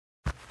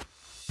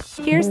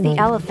Here's the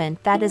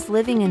elephant that is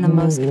living in the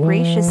most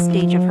gracious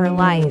stage of her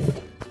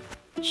life.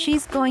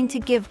 She's going to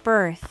give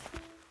birth.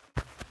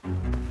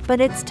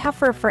 But it's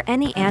tougher for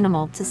any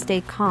animal to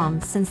stay calm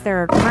since there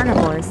are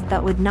carnivores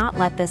that would not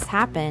let this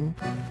happen.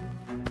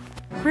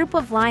 Group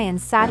of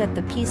lions sat at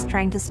the peace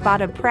trying to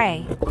spot a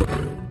prey.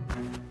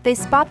 They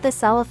spot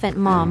this elephant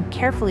mom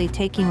carefully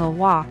taking a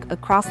walk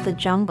across the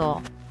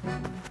jungle.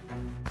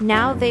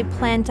 Now they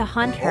plan to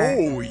hunt her.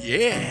 Oh,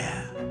 yeah!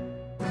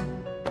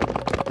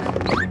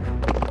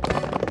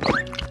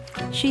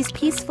 She's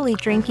peacefully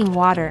drinking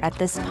water at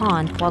this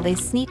pond while they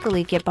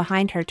sneakily get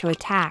behind her to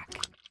attack.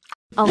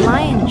 A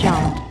lion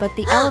jumped, but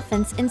the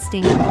elephant's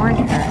instinct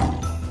warned her.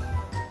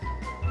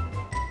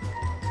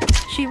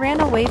 She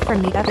ran away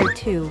from the other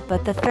two,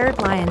 but the third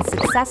lion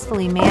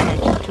successfully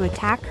managed to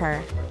attack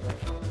her.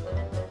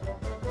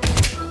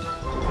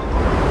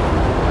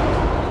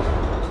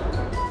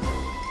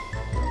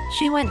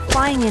 She went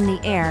flying in the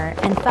air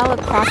and fell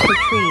across the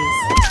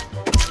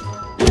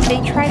trees. They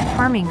tried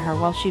harming her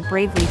while she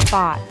bravely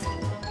fought.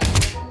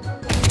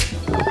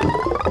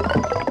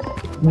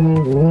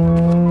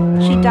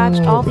 She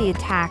dodged all the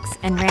attacks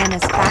and ran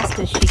as fast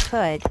as she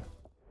could.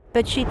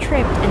 But she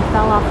tripped and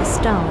fell off a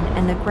stone,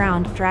 and the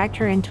ground dragged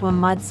her into a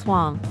mud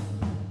swamp.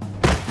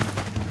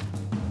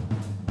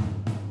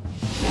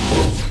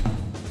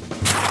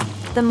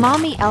 The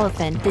mommy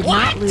elephant did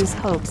not lose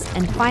hopes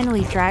and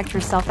finally dragged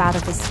herself out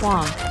of the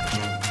swamp,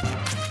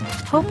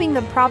 hoping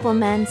the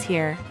problem ends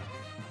here.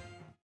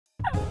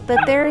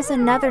 But there is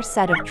another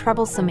set of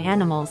troublesome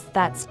animals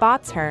that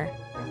spots her: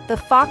 the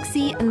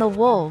foxy and the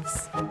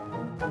wolves.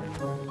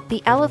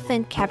 The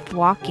elephant kept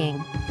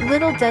walking.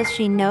 Little does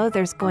she know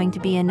there's going to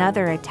be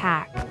another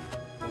attack.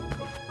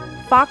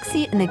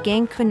 Foxy and the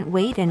gang couldn't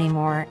wait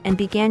anymore and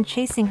began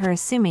chasing her,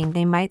 assuming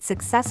they might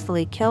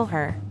successfully kill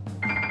her.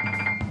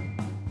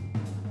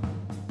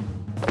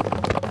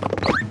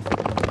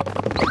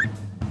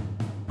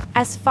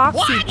 As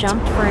Foxy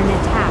jumped for an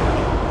attack,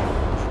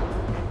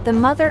 the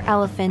mother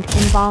elephant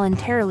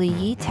involuntarily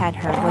yeeted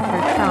her with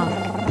her trunk.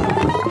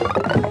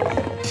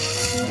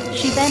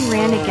 She then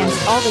ran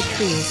against all the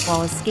trees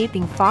while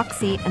escaping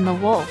Foxy and the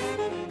wolf.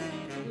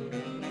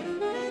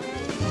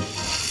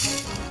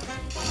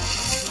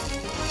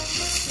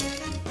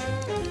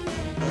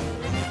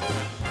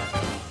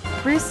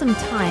 Gruesome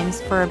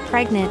times for a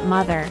pregnant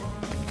mother.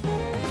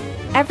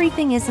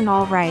 Everything isn't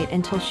all right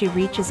until she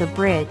reaches a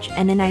bridge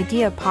and an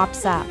idea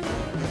pops up.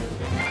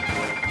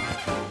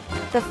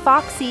 The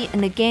Foxy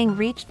and the gang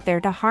reached there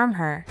to harm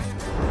her,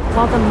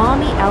 while the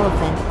mommy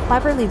elephant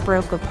cleverly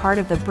broke a part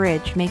of the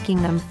bridge,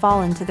 making them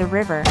fall into the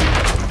river.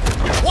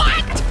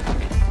 What?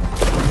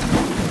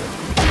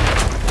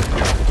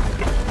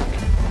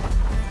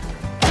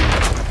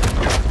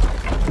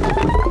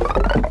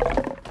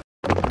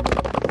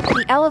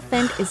 The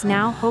elephant is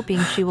now hoping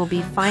she will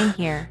be fine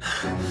here.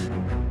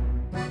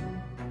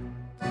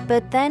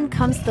 But then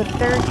comes the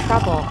third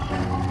trouble.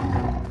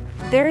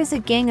 There is a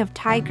gang of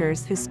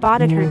tigers who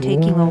spotted her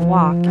taking a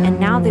walk, and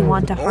now they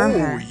want to harm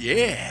her. Oh,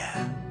 yeah!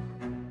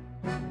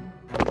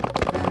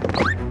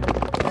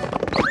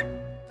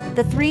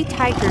 The three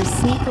tigers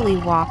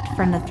sneakily walked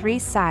from the three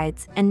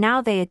sides, and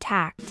now they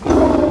attacked.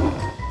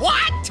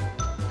 What?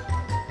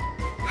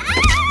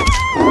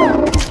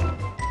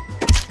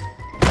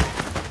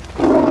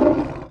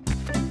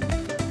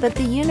 But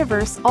the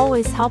universe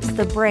always helps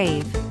the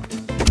brave.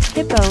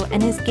 Hippo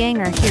and his gang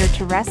are here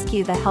to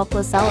rescue the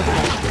helpless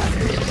elephant.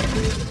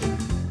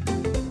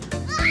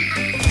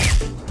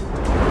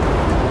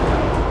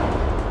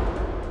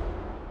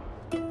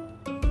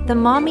 The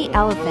mommy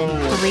elephant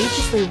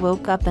courageously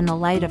woke up in the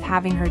light of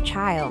having her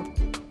child.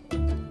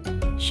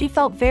 She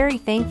felt very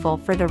thankful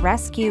for the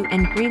rescue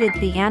and greeted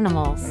the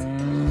animals.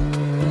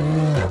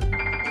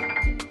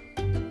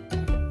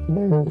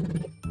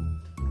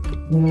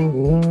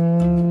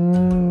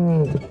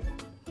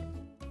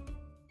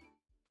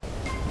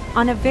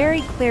 On a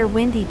very clear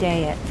windy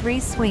day, it three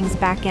swings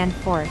back and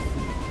forth.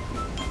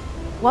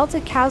 While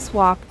the cows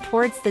walk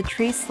towards the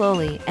tree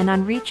slowly, and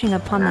on reaching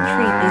upon the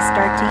tree they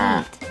start to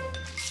eat.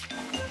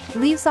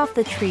 Leaves off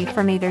the tree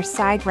from either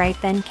side, right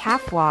then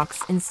calf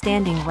walks in,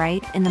 standing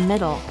right in the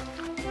middle.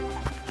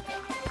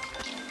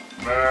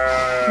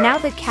 Now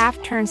the calf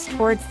turns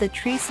towards the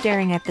tree,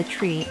 staring at the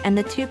tree and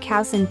the two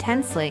cows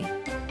intensely.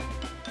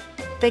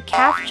 The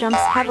calf jumps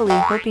heavily,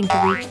 hoping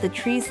to reach the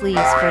tree's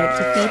leaves for it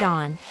to feed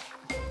on.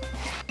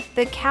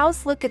 The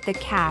cows look at the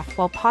calf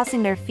while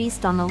pausing their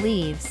feast on the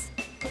leaves.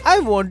 I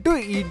want to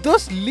eat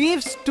those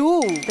leaves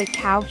too. The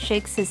cow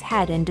shakes his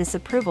head in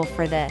disapproval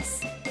for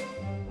this.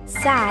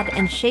 Sad,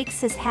 and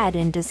shakes his head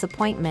in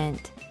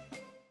disappointment.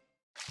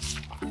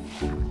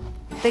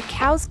 The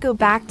cows go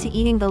back to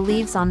eating the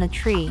leaves on the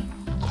tree.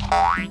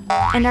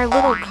 And our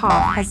little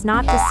calf has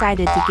not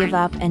decided to give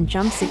up and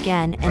jumps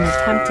again in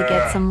attempt to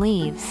get some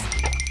leaves.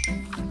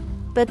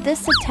 But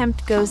this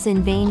attempt goes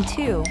in vain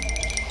too.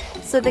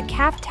 So the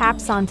calf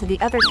taps onto the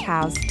other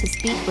cows to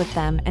speak with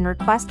them and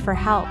request for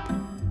help.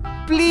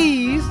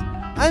 Please,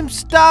 I'm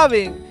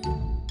starving.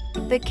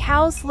 The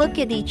cows look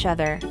at each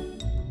other,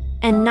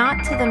 and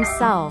not to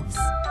themselves.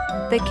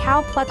 The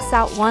cow plucks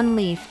out one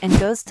leaf and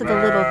goes to the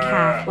little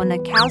calf when the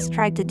cows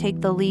tried to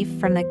take the leaf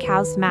from the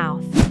cow's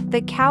mouth.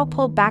 The cow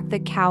pulled back. The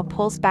cow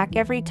pulls back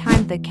every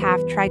time the calf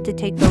tried to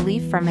take the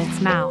leaf from its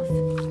mouth.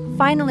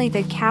 Finally,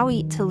 the cow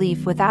eats the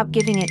leaf without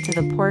giving it to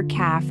the poor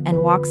calf and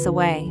walks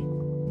away.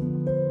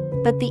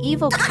 But the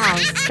evil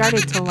cows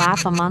started to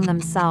laugh among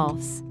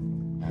themselves.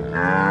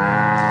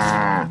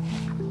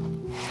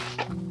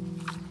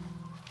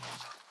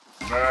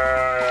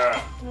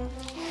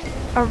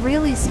 A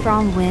really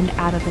strong wind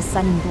out of the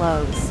sudden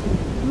blows,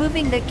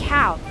 moving the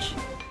couch.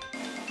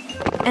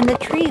 And the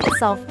tree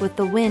itself with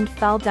the wind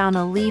fell down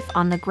a leaf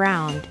on the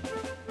ground.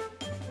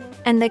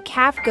 And the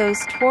calf goes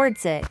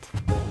towards it.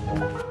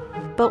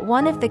 But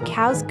one of the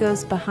cows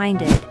goes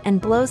behind it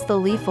and blows the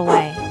leaf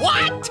away.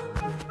 What?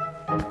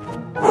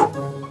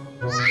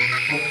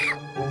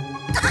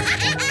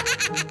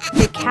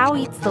 The cow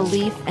eats the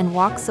leaf and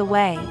walks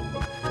away.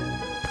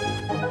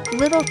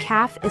 Little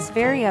calf is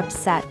very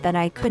upset that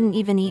I couldn't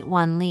even eat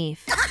one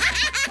leaf.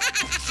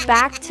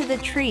 Back to the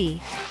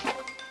tree.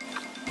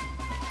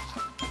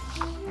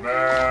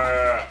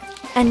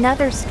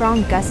 Another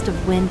strong gust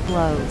of wind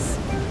blows,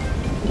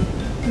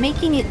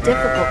 making it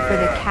difficult for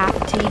the calf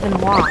to even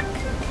walk.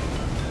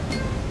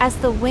 As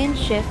the wind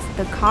shifts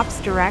the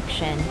calf's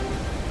direction,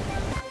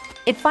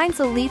 it finds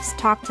a leaf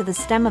stuck to the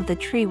stem of the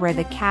tree where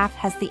the calf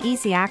has the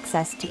easy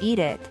access to eat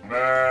it.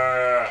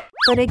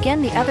 But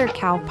again the other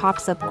cow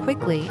pops up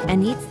quickly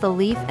and eats the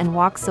leaf and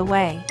walks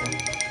away,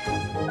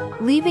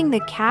 leaving the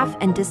calf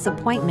in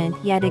disappointment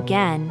yet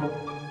again.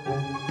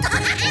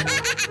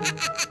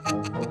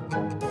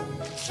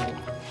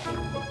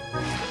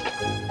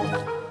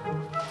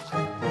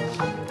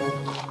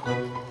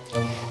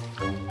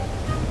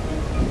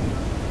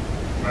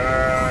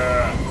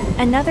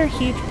 Another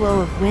huge blow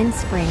of wind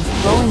springs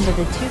blowing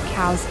the two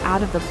cows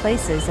out of the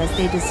places as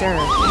they deserve.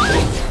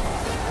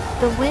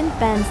 The wind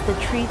bends the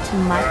tree too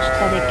much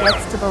that it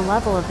gets to the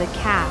level of the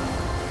calf.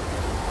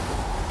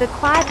 The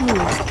cloud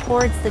moves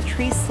towards the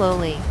tree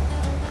slowly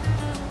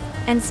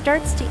and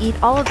starts to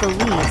eat all of the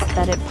leaves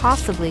that it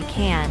possibly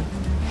can.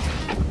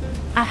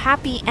 A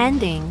happy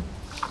ending.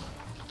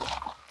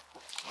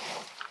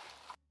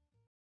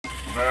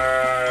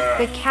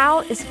 The cow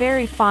is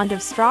very fond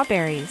of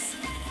strawberries,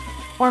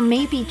 or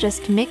maybe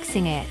just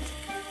mixing it.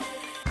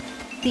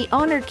 The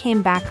owner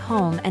came back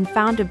home and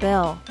found a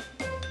bill.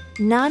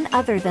 None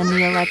other than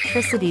the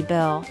electricity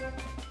bill.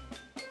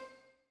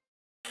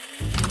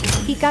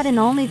 He got in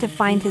only to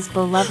find his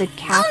beloved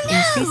calf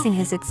increasing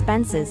his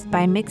expenses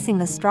by mixing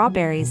the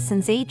strawberries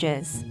since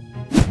ages.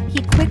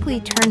 He quickly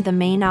turned the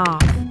main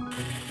off.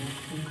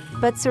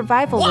 But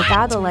survival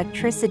without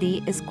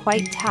electricity is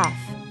quite tough.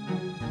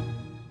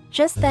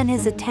 Just then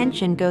his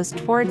attention goes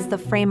towards the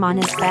frame on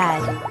his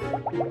bed.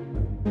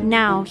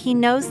 Now he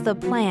knows the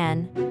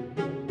plan.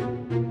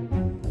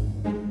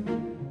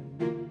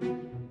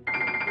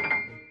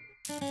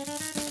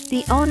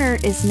 The owner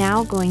is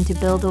now going to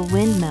build a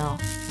windmill.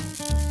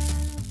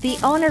 The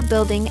owner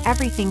building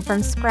everything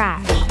from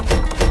scratch.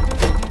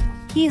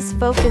 He is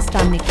focused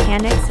on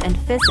mechanics and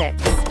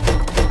physics.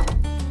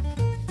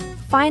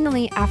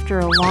 Finally, after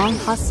a long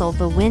hustle,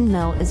 the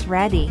windmill is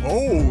ready.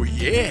 Oh,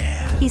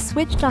 yeah. He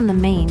switched on the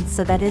main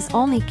so that his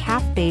only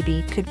calf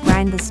baby could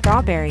grind the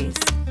strawberries.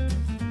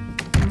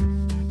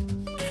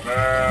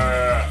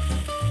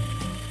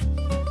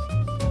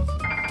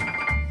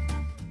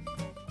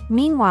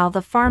 Meanwhile,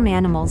 the farm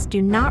animals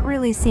do not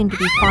really seem to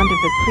be fond of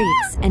the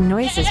creaks and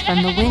noises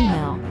from the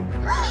windmill.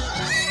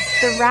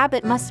 The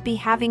rabbit must be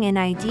having an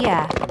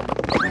idea.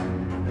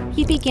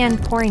 He began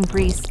pouring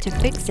grease to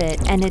fix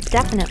it, and it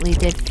definitely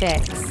did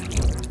fix.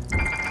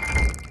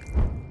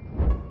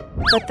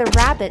 But the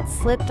rabbit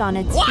slipped on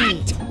its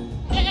feet.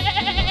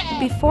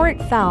 Before it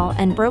fell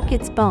and broke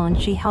its bone,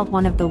 she held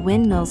one of the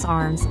windmill's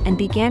arms and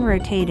began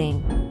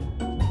rotating.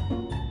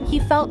 He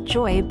felt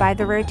joy by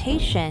the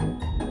rotation.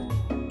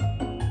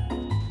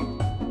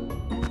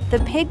 The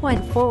pig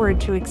went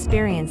forward to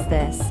experience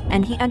this,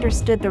 and he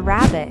understood the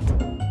rabbit.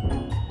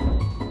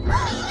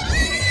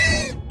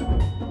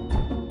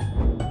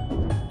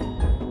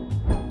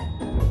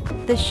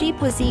 The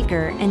sheep was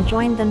eager and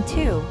joined them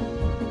too.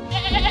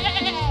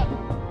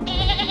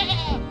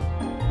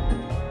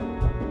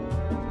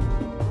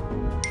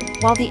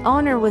 While the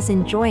owner was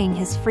enjoying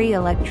his free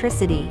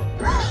electricity,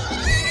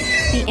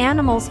 the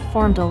animals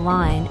formed a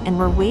line and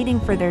were waiting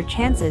for their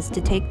chances to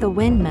take the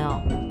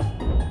windmill.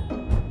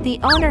 The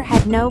owner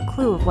had no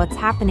clue of what's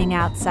happening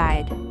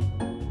outside.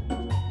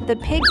 The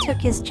pig took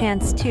his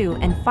chance too,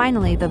 and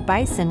finally the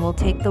bison will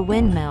take the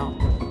windmill.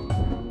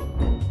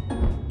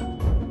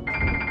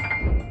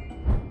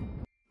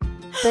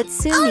 But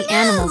soon the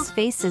animals'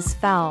 faces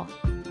fell.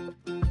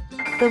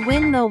 The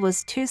windmill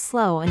was too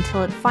slow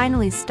until it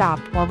finally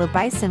stopped while the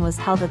bison was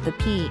held at the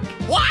peak.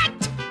 What?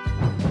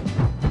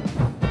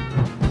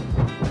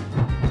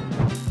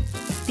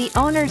 The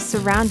owner's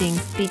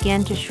surroundings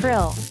began to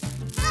shrill.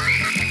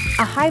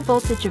 A high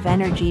voltage of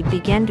energy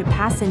began to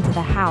pass into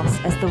the house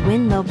as the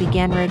windmill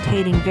began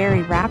rotating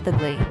very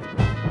rapidly.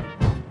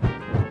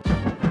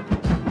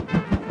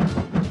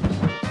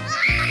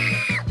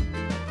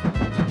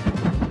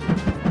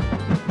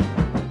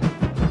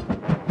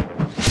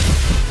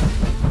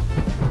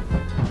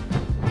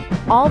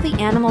 All the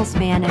animals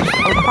vanished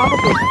or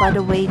probably fled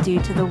away due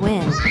to the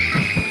wind.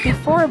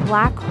 Before a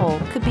black hole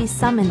could be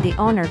summoned, the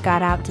owner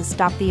got out to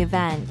stop the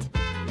event.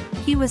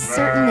 He was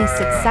certainly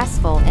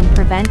successful in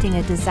preventing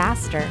a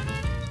disaster.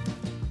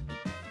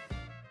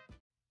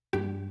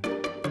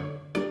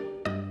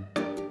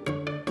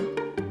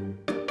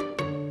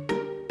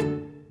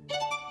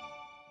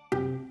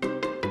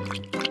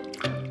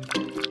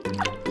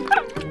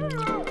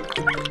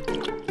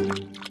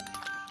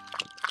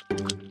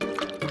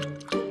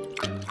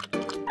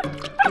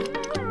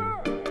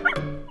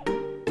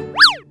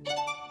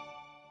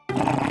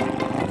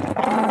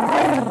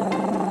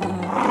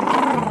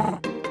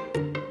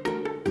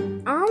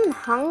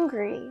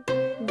 Hungry,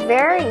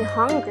 very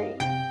hungry.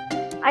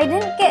 I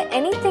didn't get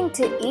anything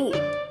to eat.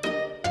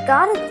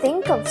 Gotta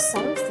think of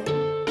something.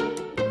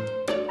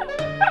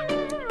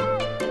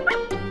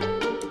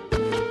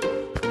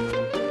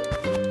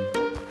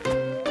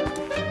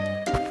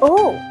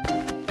 Oh,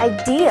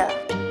 idea.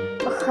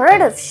 A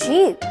herd of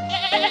sheep.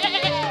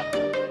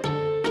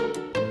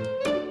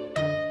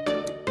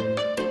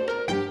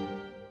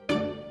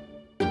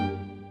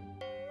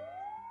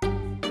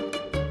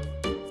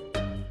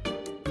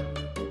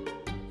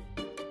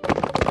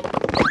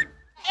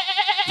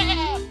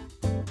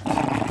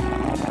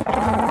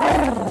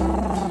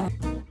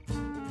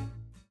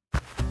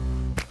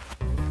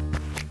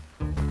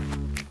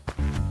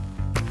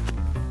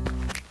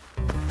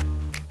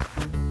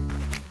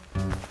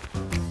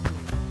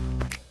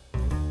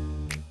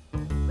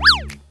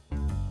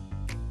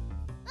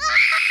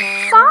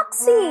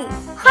 Foxy!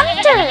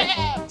 Hunter!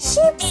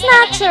 Sheep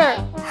snatcher!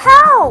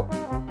 Help!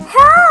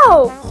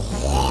 Help!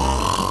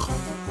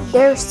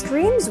 Their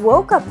screams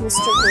woke up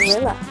Mr.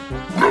 Gorilla.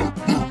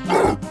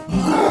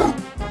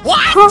 What?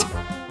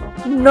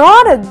 Huh?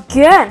 Not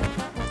again!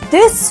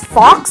 This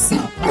Foxy!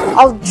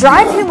 I'll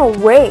drive him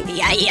away!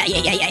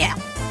 Yeah.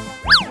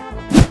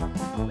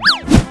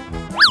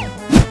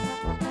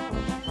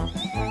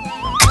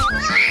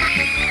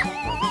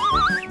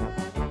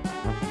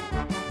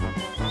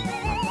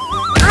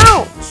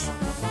 Ouch!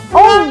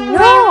 Oh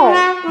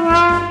no!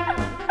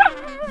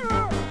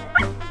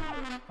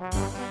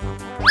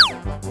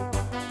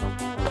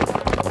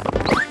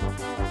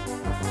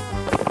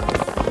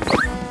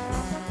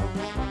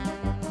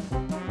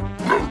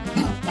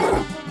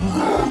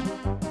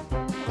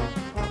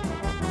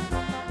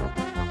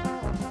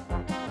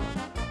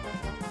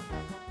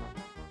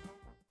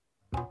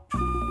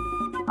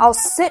 I'll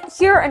sit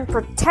here and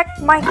protect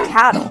my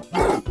cattle.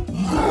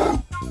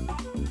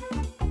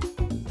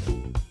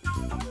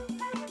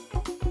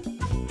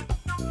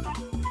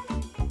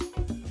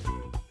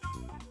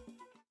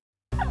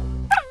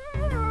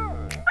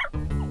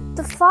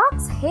 The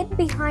fox hid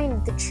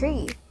behind the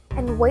tree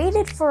and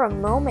waited for a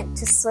moment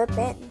to slip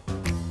in,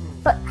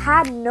 but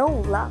had no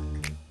luck.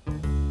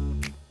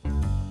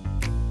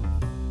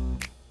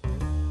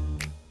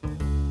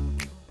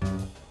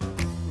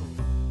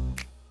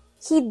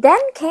 He then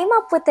came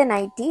up with an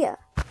idea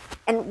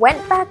and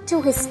went back to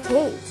his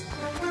cave,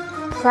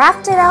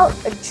 crafted out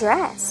a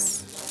dress.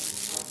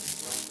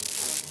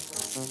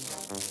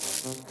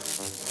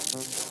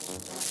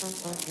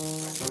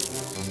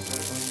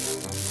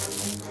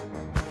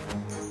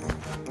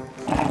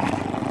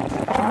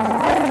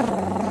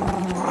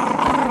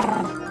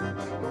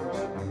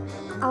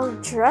 I'll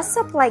dress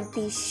up like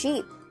these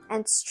sheep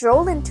and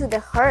stroll into the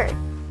herd.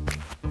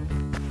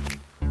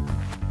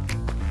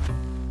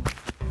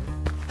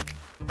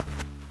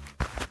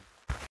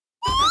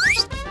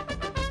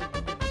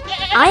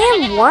 I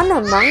am one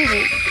among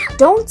you.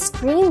 Don't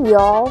scream,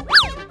 y'all.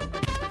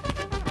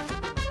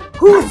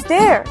 Who's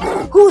there?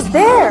 Who's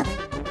there?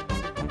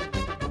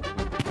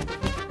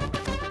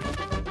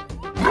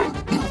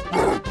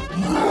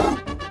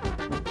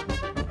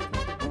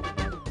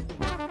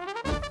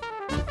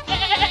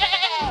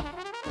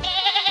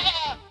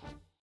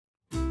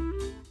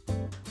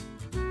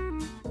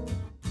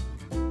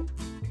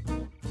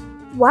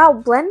 While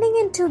blending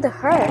into the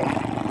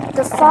herd,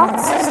 the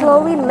fox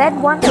slowly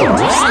led one into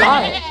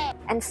slaughter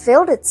and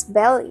filled its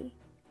belly.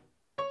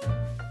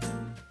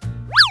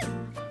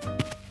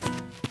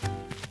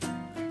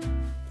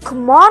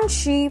 Come on,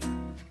 sheep.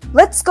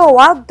 Let's go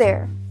out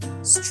there.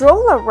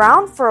 Stroll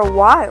around for a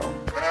while.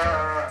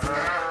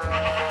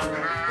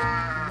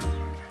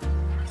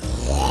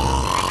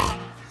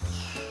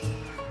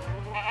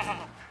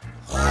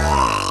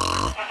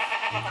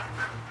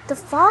 The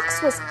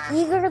fox was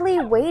eagerly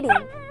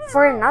waiting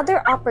for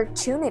another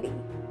opportunity.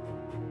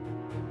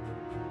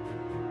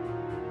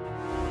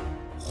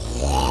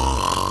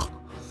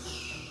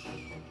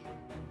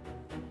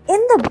 In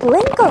the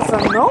blink of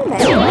a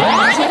moment,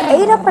 he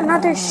ate up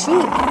another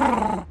sheep.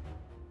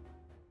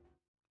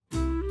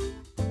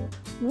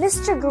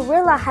 Mr.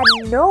 Gorilla had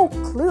no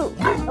clue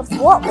of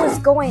what was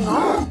going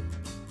on.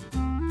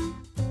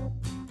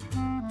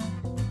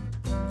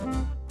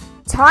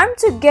 Time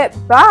to get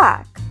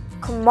back.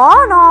 Come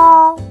on,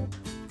 all.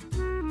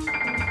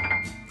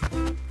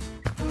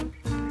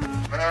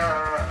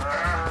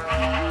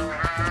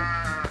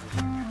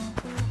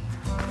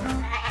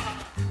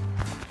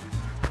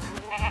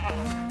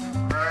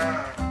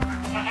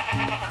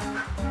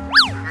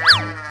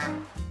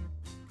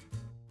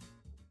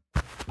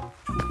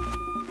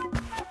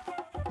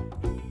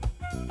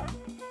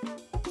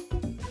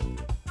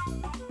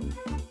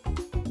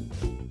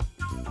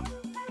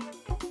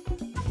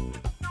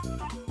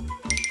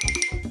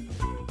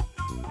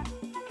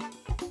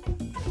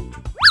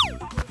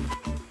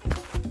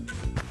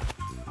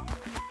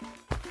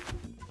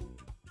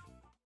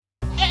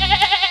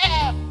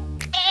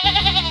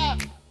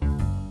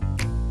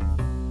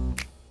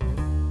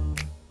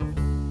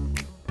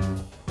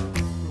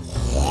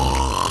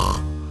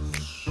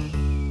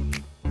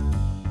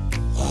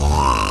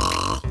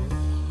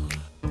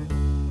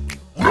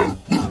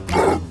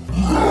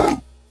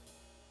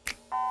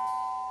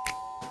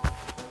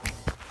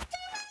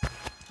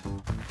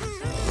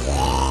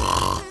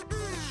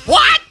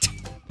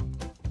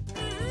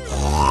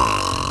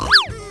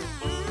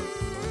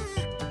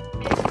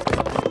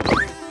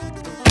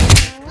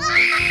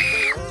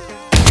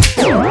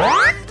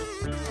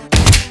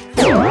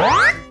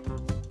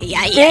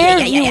 There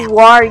you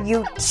are,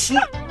 you cheat!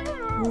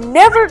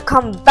 Never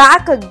come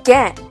back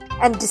again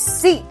and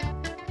deceive!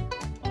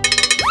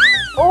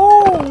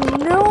 Oh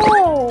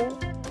no!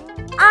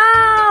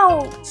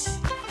 Ouch!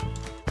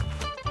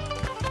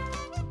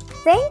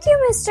 Thank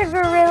you, Mr.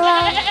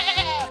 Gorilla.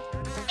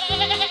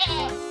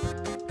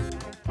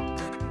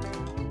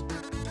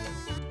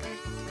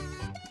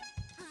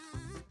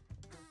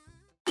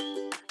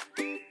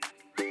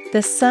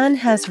 The sun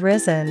has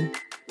risen.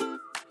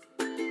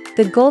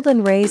 The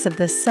golden rays of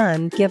the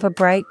sun give a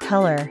bright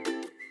color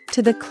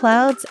to the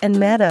clouds and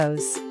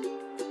meadows,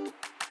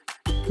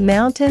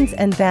 mountains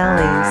and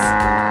valleys,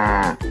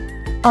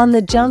 on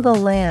the jungle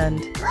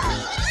land.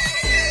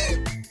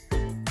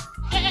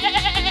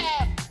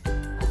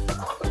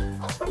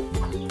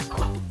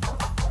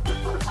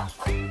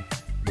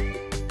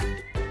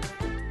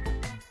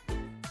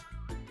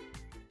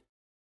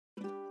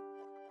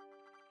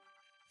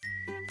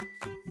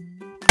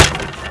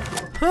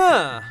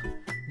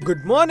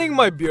 Good morning,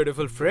 my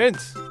beautiful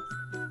friends.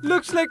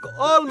 Looks like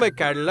all my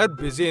cattle are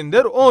busy in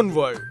their own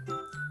world.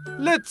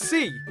 Let's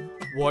see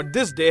what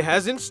this day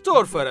has in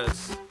store for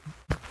us.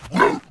 We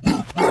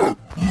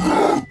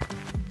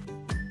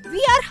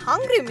are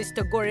hungry,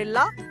 Mr.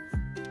 Gorilla.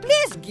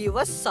 Please give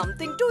us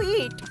something to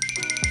eat.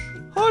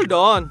 Hold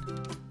on.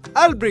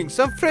 I'll bring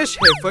some fresh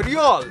hay for you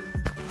all.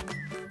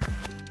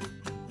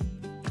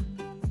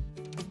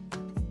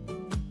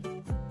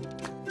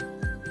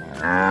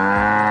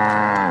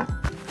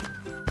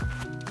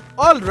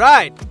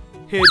 Alright,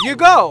 here you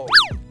go.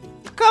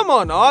 Come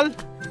on all,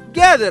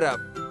 gather up.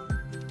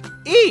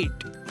 Eat.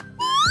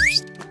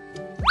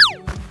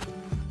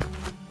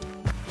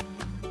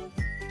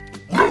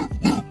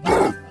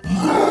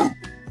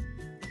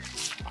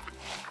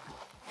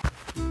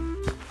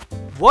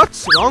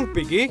 What's wrong,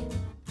 Piggy?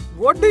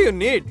 What do you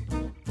need?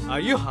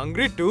 Are you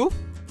hungry too?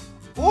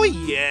 Oh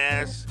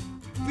yes,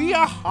 we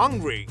are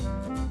hungry,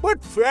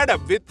 but fed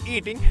up with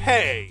eating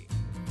hay.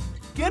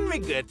 Can we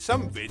get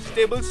some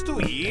vegetables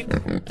to eat?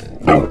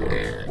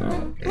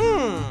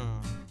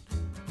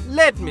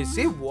 Let me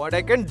see what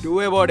I can do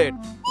about it.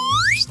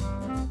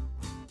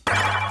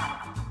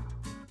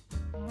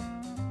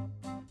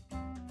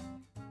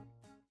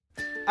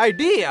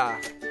 Idea!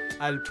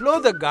 I'll plow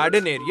the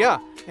garden area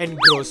and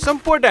grow some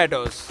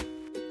potatoes.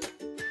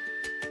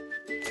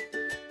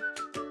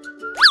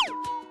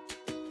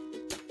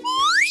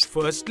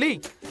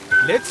 Firstly,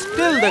 let's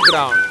till the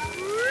ground.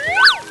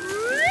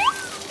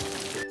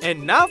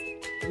 And now,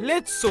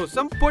 let's sow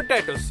some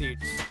potato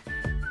seeds.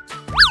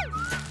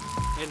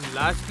 And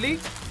lastly,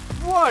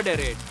 water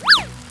it.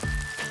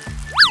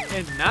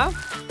 And now,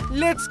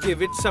 let's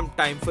give it some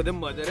time for the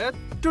Mother Earth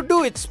to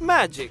do its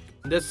magic.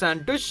 The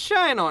sun to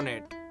shine on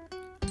it.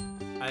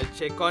 I'll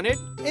check on it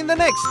in the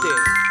next day.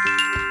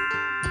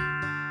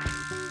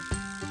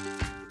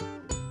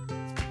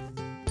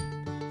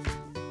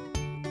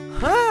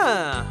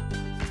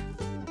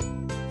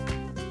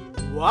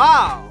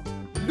 Wow!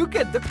 Look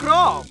at the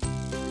crop!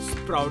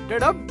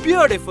 Sprouted up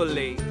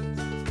beautifully.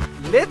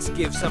 Let's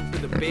give some to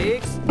the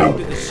pigs, to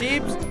the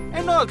sheep,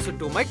 and also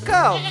to my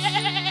cows.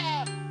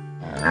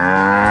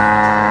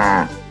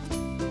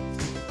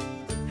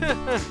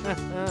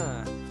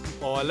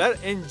 All are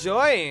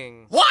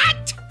enjoying.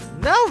 What?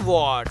 Now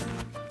what?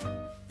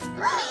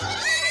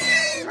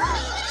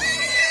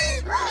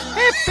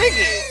 Hey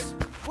piggies!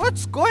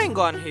 What's going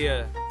on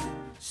here?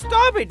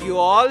 Stop it, you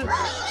all!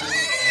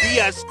 We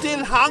are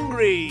still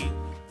hungry.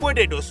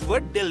 Potatoes were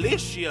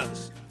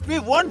delicious. We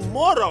want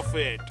more of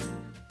it.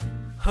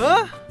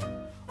 Huh?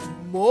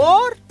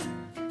 More?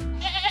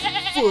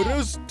 For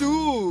us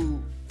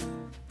too.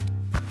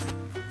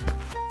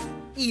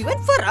 Even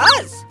for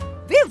us.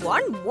 We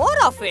want more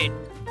of it.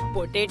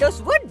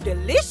 Potatoes were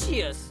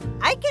delicious.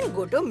 I can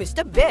go to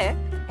Mr. Bear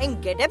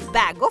and get a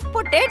bag of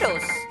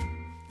potatoes.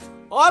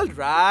 All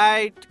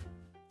right.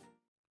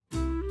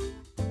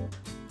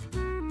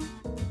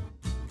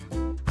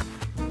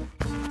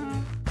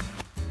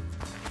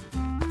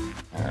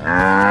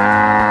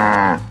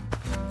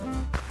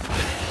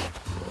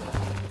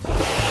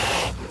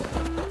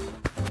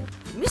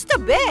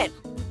 Mr. Bear,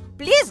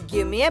 please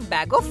give me a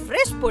bag of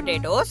fresh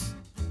potatoes.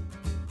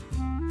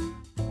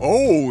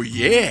 Oh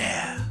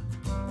yeah.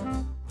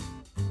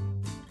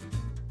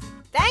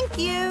 Thank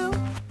you.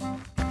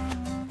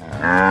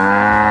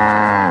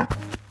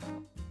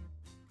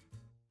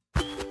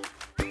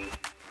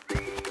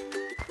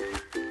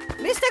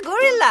 Mr.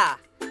 Gorilla,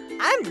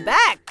 I'm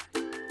back.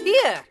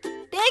 Here,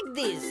 take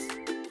this.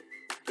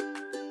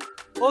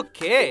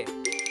 Okay.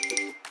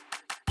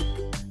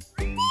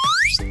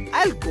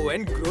 I'll go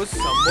and grow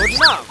some more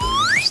now.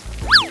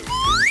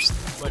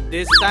 But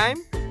this time,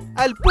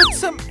 I'll put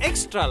some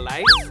extra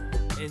lights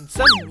and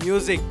some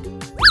music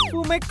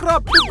for my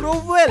crop to grow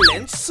well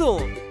and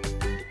soon.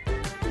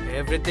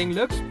 Everything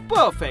looks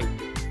perfect.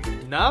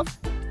 Now,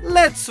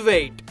 let's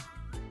wait.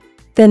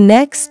 The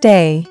next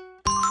day.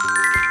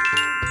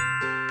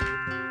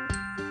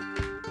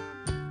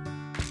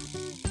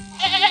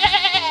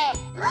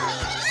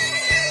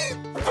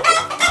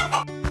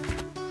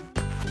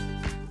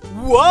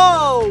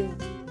 Wow!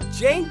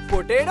 giant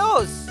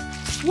potatoes!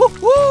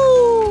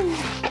 Woohoo!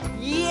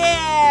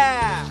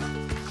 Yeah!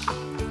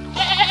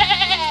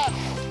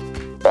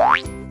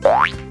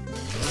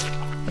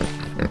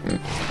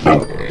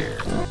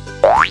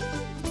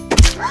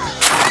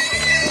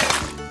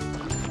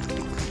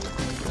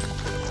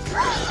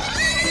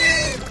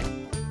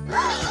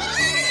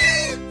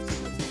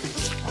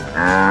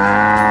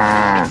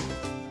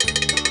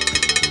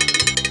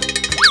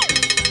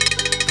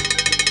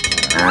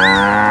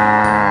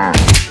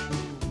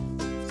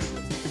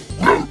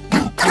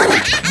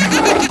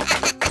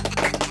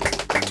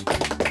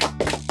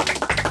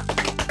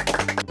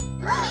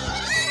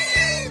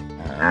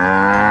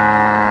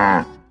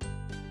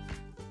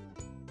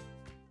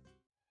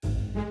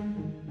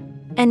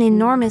 An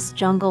enormous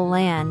jungle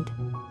land.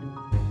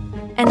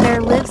 And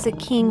there lives a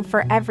king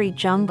for every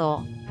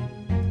jungle.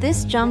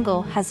 This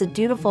jungle has a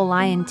dutiful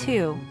lion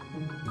too.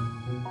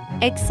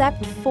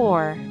 Except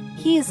for,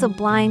 he is a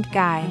blind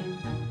guy.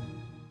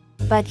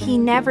 But he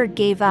never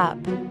gave up.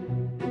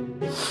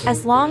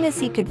 As long as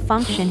he could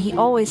function, he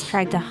always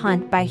tried to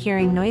hunt by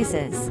hearing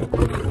noises.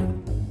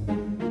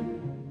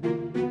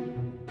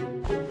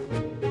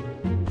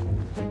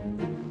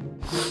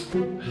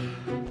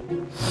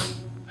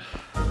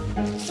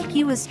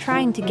 He was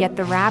trying to get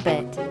the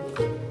rabbit,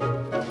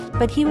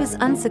 but he was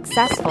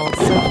unsuccessful,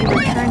 so he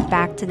returned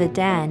back to the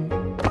den.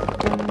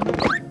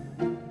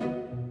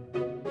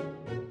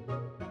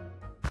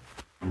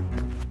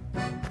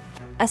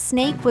 A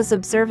snake was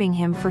observing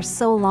him for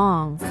so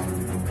long.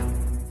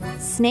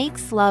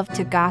 Snakes love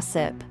to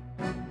gossip,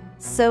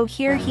 so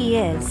here he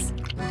is.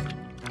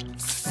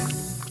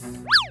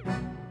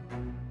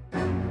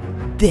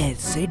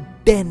 There's a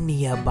den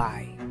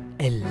nearby.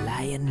 A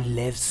lion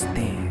lives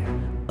there,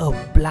 a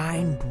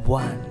blind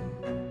one.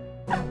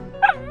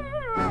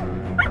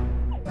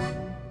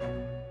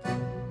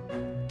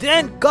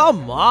 Then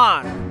come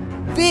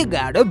on, we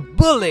gotta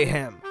bully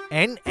him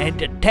and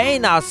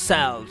entertain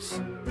ourselves.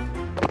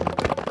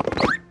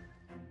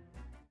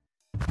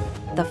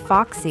 The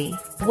foxy,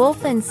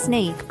 wolf and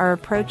snake are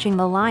approaching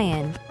the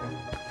lion.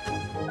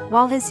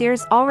 While his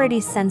ears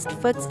already sensed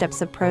footsteps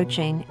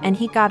approaching and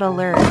he got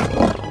alert.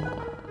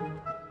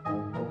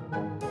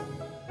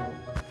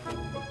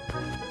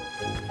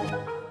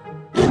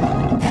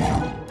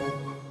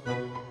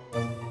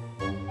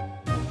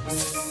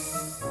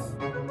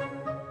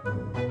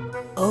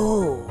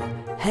 Oh,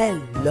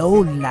 hello,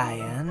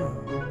 lion.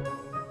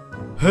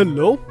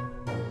 Hello?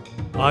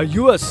 Are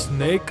you a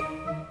snake?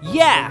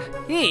 Yeah,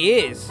 he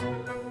is.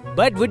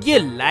 But would you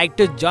like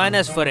to join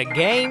us for a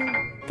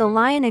game? The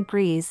lion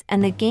agrees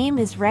and the game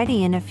is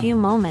ready in a few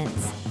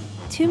moments.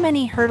 Too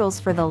many hurdles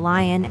for the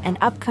lion and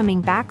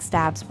upcoming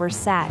backstabs were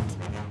set.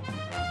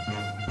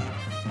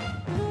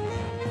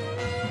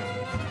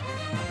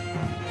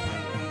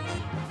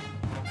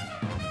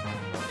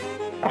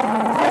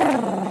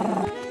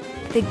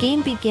 The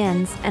game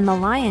begins and the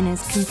lion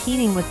is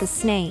competing with the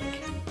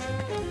snake.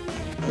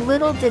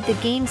 Little did the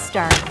game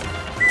start.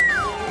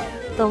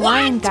 The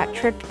lion got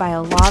tripped by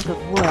a log of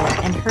wood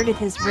and hurted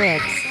his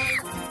ribs.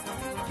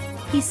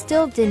 He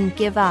still didn't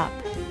give up.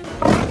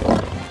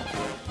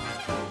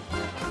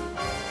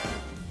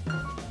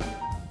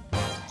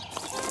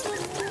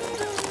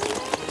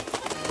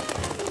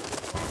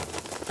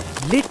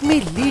 Let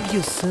me lead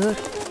you, sir.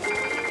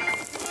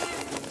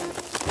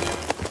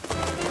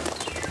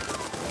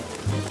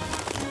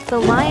 The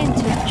lion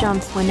took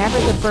jumps whenever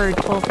the bird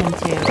told him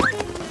to.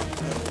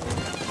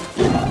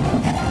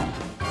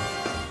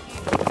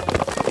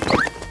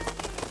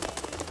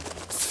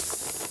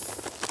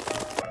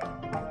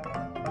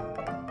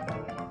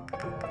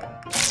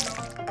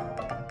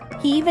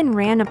 He even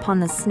ran upon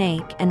the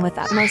snake, and with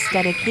utmost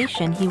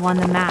dedication he won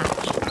the match.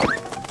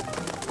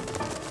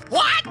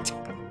 What?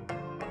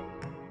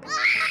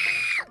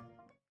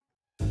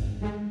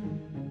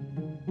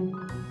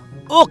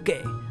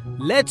 Okay,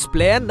 let's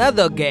play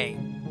another game.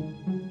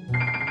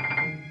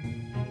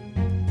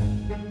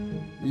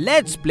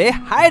 Let's play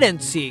hide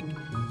and seek.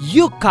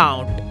 You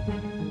count.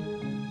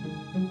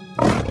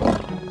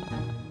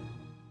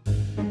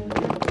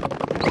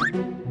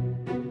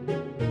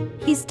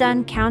 He's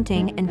done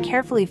counting and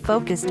carefully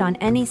focused on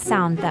any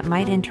sound that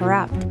might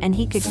interrupt and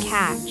he could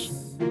catch.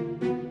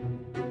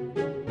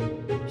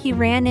 He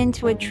ran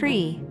into a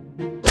tree.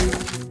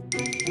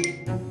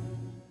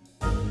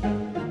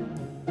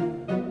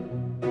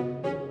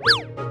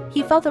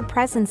 He felt a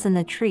presence in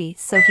the tree,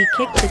 so he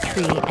kicked the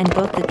tree and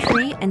both the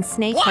tree and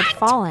snake had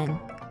fallen.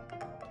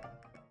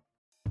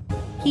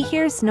 He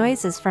hears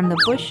noises from the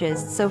bushes,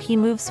 so he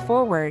moves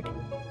forward.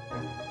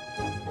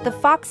 The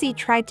foxy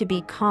tried to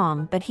be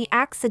calm, but he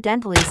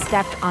accidentally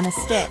stepped on a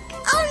stick.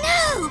 Oh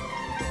no!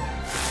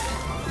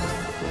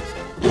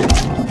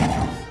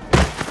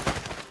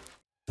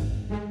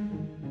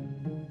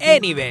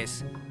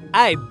 Anyways,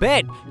 I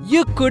bet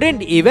you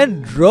couldn't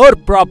even roar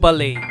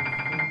properly.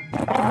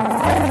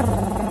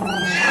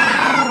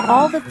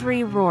 All the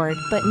three roared,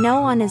 but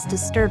no one is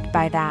disturbed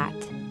by that.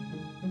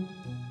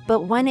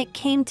 But when it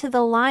came to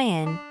the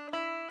lion,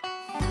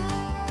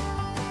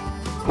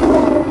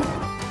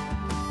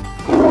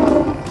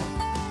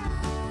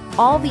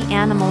 all the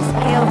animals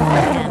hailed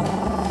for him.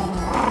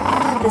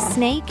 The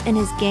snake and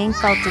his gang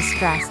felt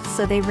distressed,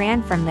 so they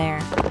ran from there.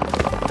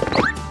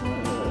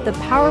 The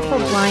powerful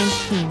blind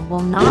king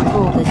will not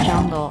rule the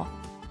jungle.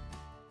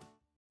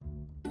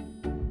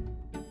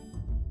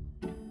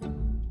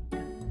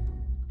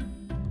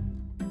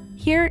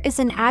 Here is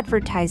an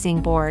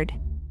advertising board.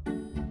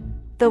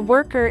 The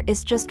worker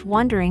is just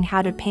wondering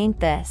how to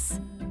paint this.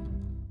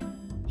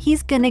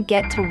 He's gonna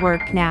get to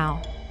work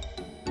now.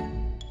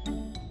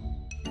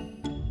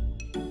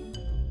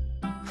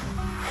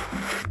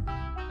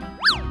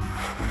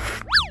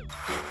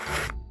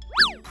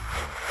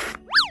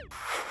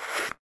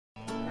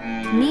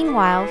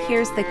 Meanwhile,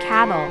 here's the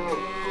cattle.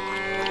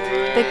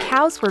 The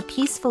cows were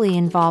peacefully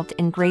involved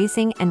in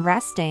grazing and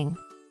resting.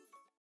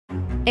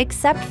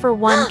 Except for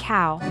one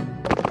cow.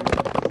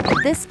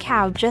 This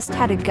cow just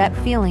had a gut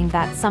feeling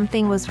that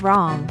something was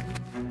wrong.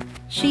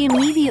 She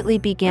immediately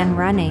began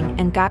running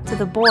and got to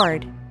the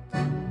board.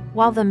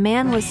 While the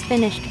man was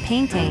finished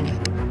painting,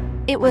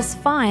 it was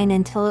fine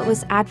until it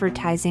was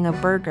advertising a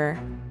burger.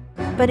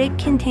 But it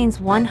contains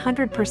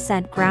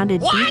 100%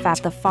 grounded beef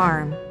at the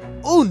farm.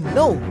 Oh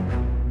no!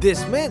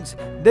 This means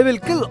they will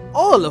kill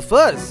all of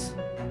us!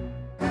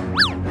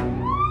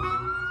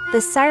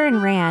 The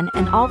siren ran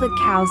and all the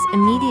cows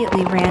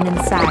immediately ran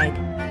inside.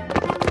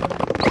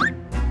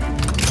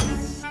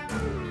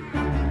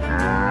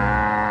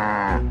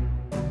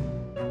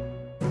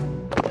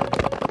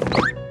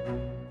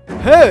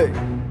 Hey!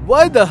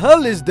 Why the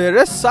hell is there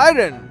a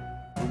siren?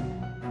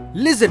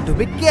 Listen to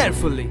me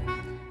carefully.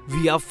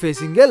 We are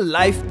facing a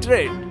life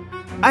threat.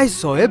 I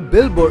saw a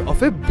billboard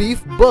of a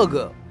beef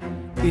burger.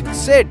 It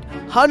said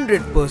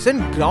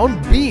 100%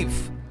 ground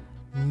beef.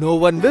 No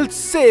one will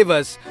save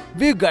us.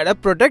 We gotta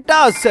protect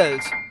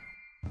ourselves.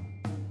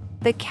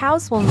 The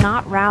cows will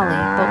not rally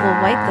but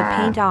will wipe the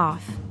paint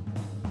off.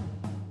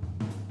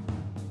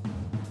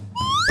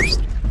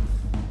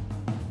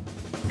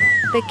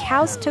 The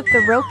cows took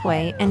the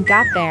ropeway and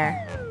got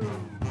there.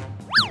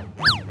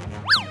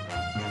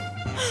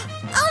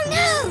 Oh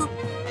no!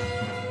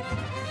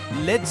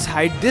 Let's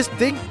hide this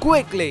thing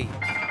quickly.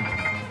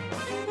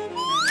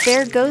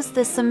 There goes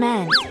the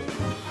cement.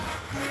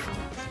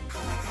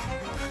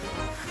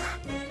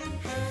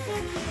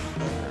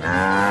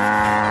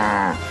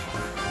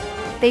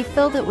 They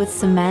filled it with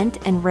cement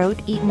and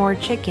wrote, "Eat more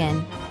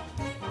chicken."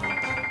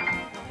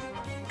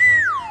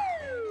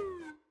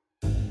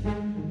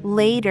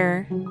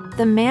 Later,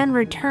 the man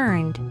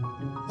returned.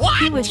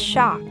 He was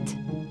shocked.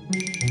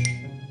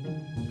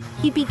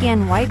 He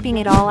began wiping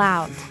it all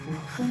out.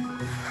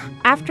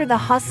 After the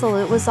hustle,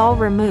 it was all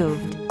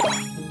removed.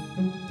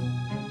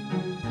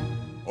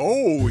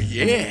 Oh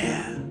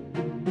yeah!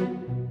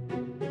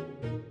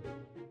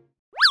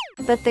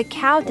 But the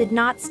cow did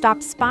not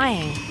stop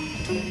spying.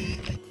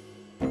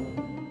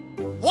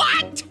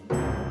 What?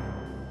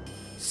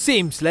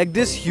 Seems like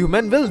this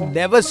human will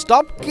never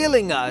stop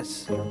killing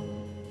us.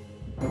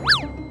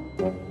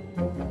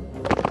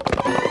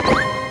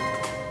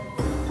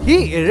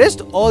 He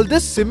erased all the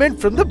cement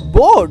from the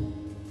board.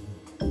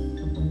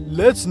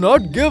 Let's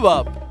not give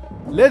up.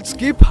 Let's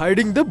keep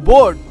hiding the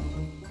board.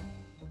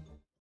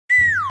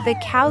 The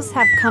cows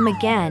have come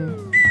again.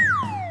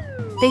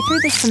 They threw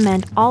the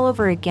cement all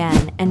over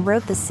again and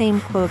wrote the same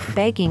quote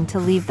begging to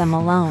leave them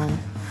alone.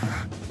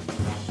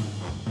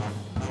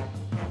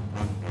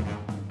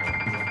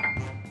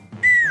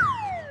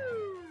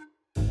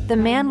 The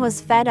man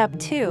was fed up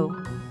too,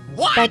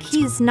 but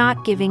he's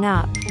not giving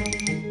up.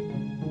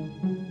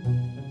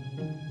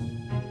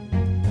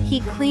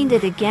 He cleaned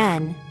it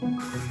again.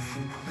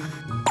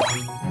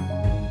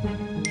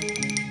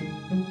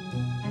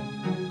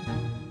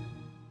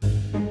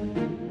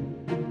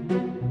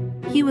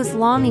 He was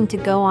longing to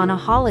go on a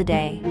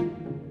holiday.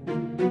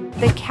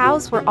 The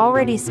cows were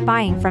already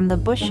spying from the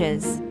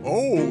bushes.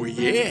 Oh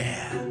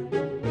yeah!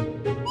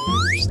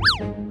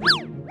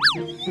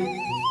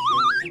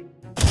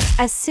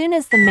 As soon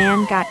as the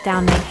man got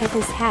down, they hit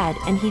his head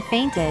and he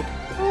fainted.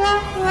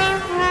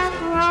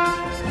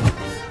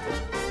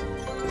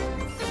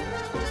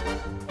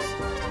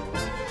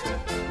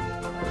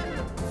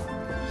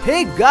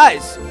 Hey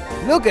guys,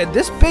 look at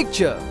this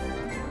picture.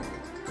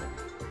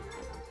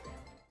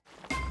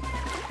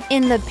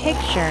 In the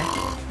picture,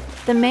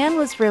 the man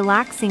was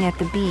relaxing at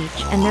the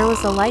beach and there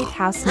was a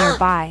lighthouse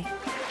nearby.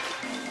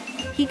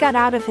 He got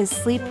out of his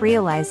sleep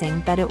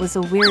realizing that it was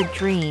a weird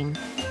dream.